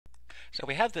So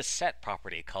we have this set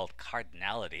property called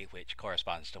cardinality, which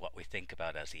corresponds to what we think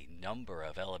about as the number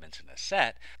of elements in a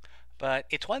set. But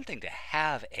it's one thing to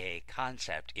have a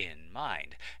concept in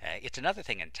mind. It's another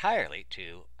thing entirely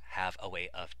to have a way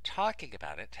of talking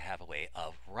about it, to have a way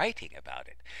of writing about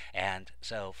it. And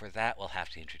so for that, we'll have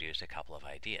to introduce a couple of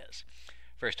ideas.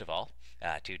 First of all,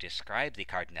 to describe the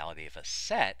cardinality of a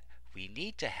set, we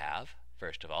need to have,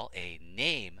 first of all, a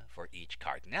name for each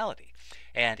cardinality.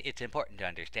 And it's important to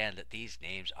understand that these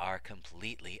names are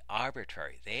completely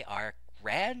arbitrary. They are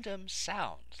random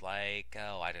sounds like,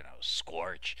 oh, I don't know,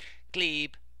 scorch,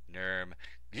 glebe, nerm,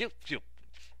 zoop, zoop.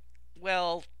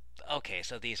 Well, okay,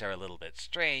 so these are a little bit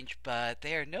strange, but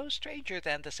they are no stranger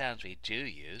than the sounds we do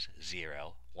use,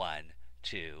 0, 1,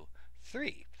 2,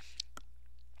 3.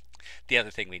 The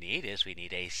other thing we need is we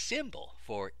need a symbol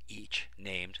for each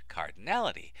named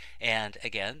cardinality. And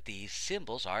again, these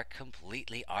symbols are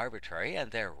completely arbitrary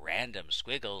and they're random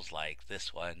squiggles like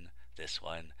this one, this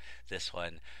one, this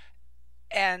one.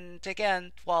 And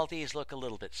again, while these look a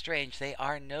little bit strange, they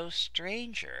are no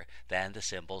stranger than the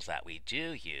symbols that we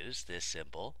do use, this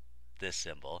symbol,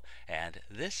 and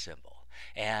this symbol.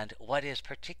 And what is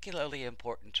particularly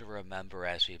important to remember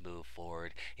as we move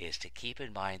forward is to keep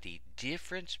in mind the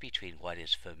difference between what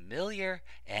is familiar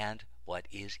and what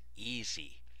is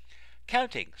easy.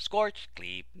 Counting scorch,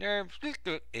 glebe, nerm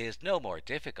is no more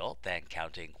difficult than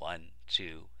counting 1,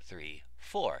 2, 3,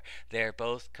 4. They're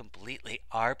both completely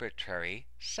arbitrary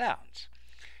sounds.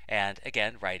 And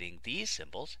again, writing these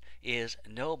symbols is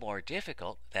no more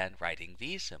difficult than writing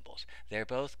these symbols. They're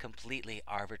both completely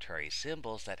arbitrary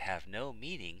symbols that have no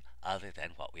meaning other than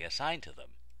what we assign to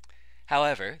them.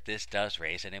 However, this does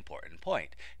raise an important point.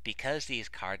 Because these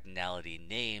cardinality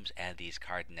names and these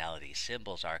cardinality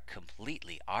symbols are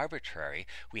completely arbitrary,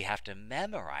 we have to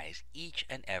memorize each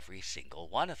and every single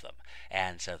one of them.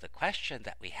 And so the question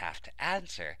that we have to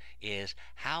answer is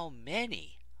how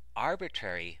many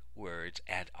arbitrary words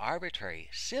and arbitrary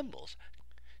symbols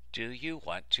do you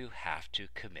want to have to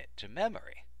commit to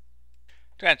memory?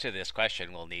 To answer this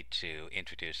question, we'll need to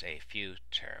introduce a few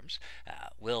terms.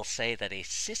 We'll say that a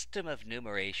system of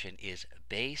numeration is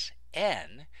base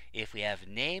n if we have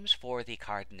names for the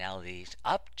cardinalities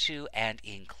up to and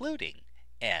including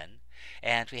n,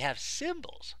 and we have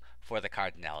symbols for the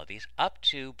cardinalities up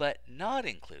to but not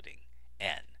including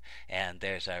n. And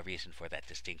there's a reason for that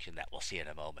distinction that we'll see in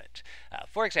a moment.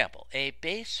 For example, a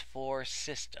base 4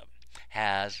 system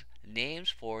has names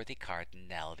for the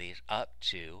cardinalities up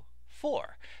to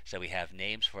 4. So we have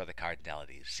names for the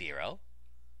cardinalities 0,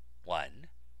 1,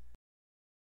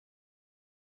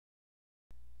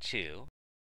 2,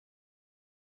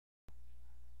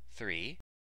 3,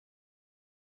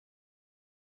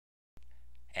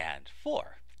 and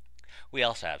 4. We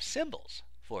also have symbols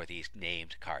for these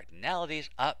named cardinalities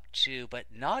up to but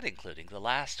not including the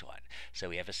last one. So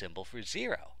we have a symbol for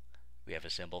 0, we have a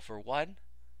symbol for 1,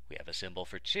 we have a symbol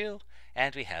for 2,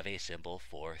 and we have a symbol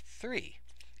for 3.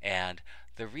 And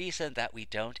the reason that we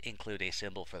don't include a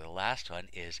symbol for the last one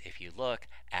is if you look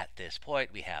at this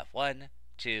point, we have 1,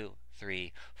 2,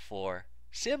 3, 4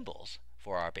 symbols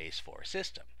for our base 4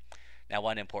 system. Now,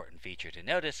 one important feature to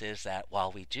notice is that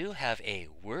while we do have a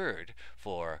word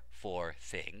for 4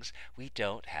 things, we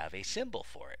don't have a symbol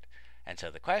for it. And so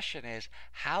the question is,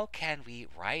 how can we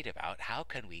write about, how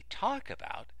can we talk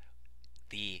about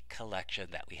the collection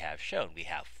that we have shown? We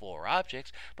have 4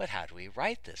 objects, but how do we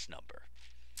write this number?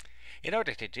 In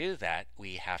order to do that,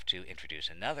 we have to introduce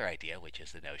another idea, which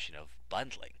is the notion of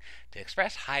bundling. To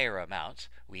express higher amounts,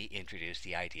 we introduce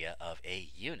the idea of a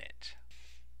unit.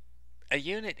 A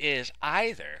unit is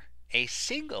either a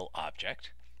single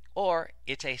object or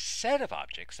it's a set of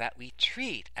objects that we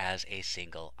treat as a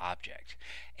single object.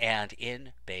 And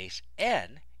in base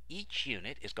n, each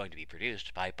unit is going to be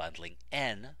produced by bundling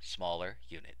n smaller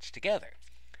units together.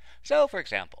 So, for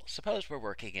example, suppose we're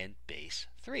working in base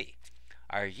 3.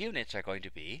 Our units are going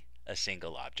to be a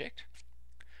single object,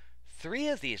 3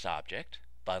 of these objects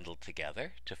bundled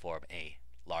together to form a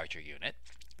larger unit.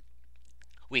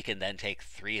 We can then take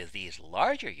 3 of these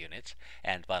larger units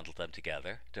and bundle them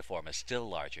together to form a still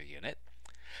larger unit.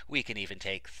 We can even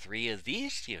take 3 of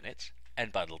these units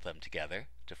and bundle them together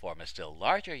to form a still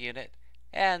larger unit,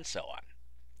 and so on.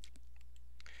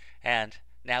 And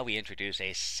now we introduce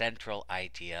a central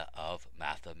idea of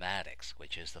mathematics,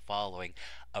 which is the following.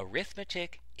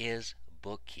 Arithmetic is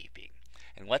bookkeeping.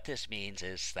 And what this means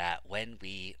is that when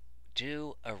we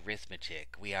do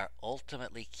arithmetic, we are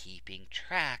ultimately keeping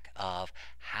track of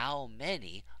how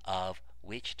many of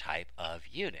which type of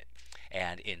unit.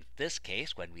 And in this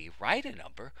case, when we write a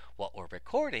number, what we're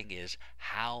recording is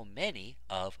how many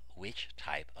of which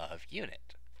type of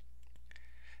unit.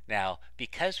 Now,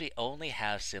 because we only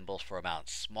have symbols for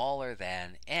amounts smaller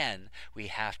than n, we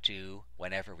have to,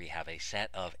 whenever we have a set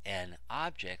of n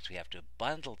objects, we have to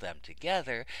bundle them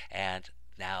together, and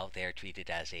now they're treated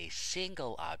as a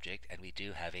single object, and we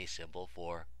do have a symbol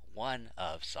for one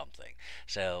of something.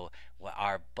 So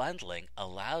our bundling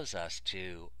allows us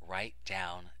to write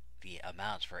down the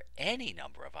amounts for any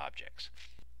number of objects.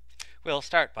 We'll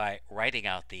start by writing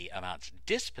out the amounts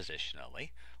dispositionally,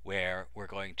 where we're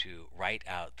going to write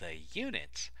out the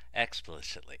units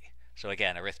explicitly. So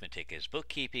again, arithmetic is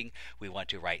bookkeeping. We want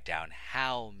to write down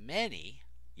how many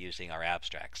using our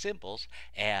abstract symbols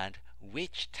and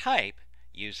which type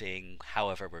using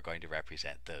however we're going to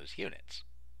represent those units.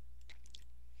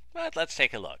 But let's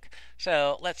take a look.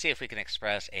 So let's see if we can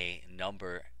express a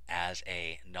number as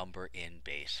a number in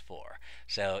base 4.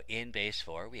 So in base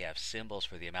 4 we have symbols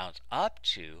for the amounts up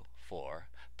to 4,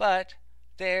 but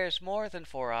there's more than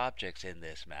 4 objects in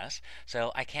this mess,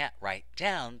 so I can't write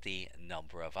down the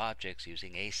number of objects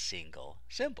using a single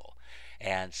symbol.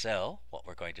 And so what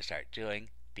we're going to start doing,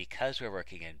 because we're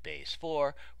working in base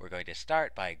 4, we're going to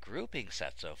start by grouping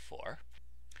sets of 4.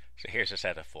 So here's a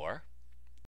set of 4.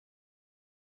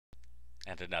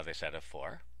 And another set of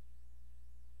 4.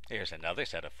 Here's another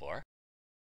set of 4.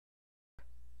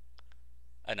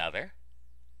 Another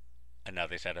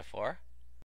set of 4.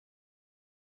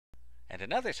 And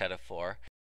another set of 4.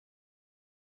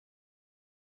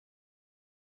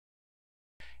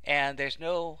 And there's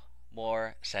no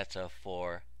more sets of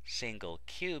 4 single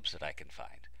cubes that I can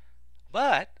find.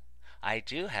 But I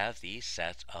do have these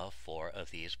sets of 4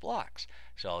 of these blocks.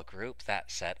 So I'll group that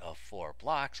set of 4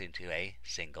 blocks into a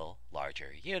single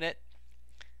larger unit.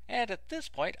 And at this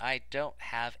point, I don't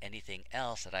have anything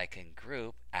else that I can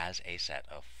group as a set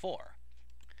of 4.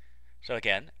 So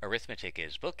again, arithmetic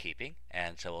is bookkeeping,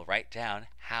 and so we'll write down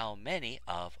how many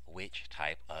of which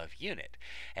type of unit.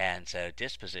 And so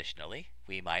dispositionally,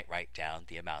 we might write down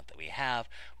the amount that we have.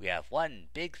 We have one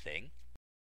big thing.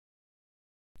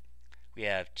 We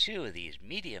have 2 of these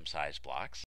medium-sized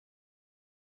blocks,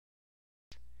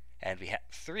 and we have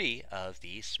 3 of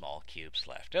these small cubes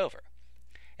left over.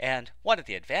 And one of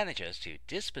the advantages to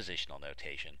dispositional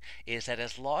notation is that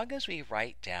as long as we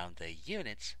write down the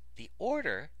units, the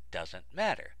order doesn't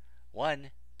matter.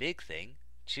 1 big thing,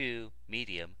 2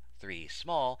 medium, 3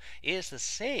 small is the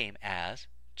same as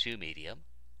 2 medium,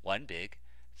 1 big,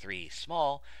 3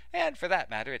 small, and for that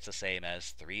matter it's the same as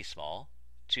 3 small,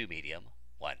 2 medium,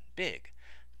 1 big.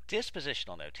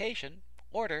 Dispositional notation,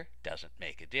 order doesn't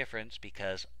make a difference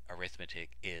because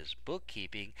arithmetic is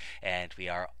bookkeeping and we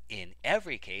are in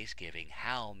every case giving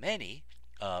how many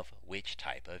of which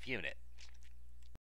type of unit.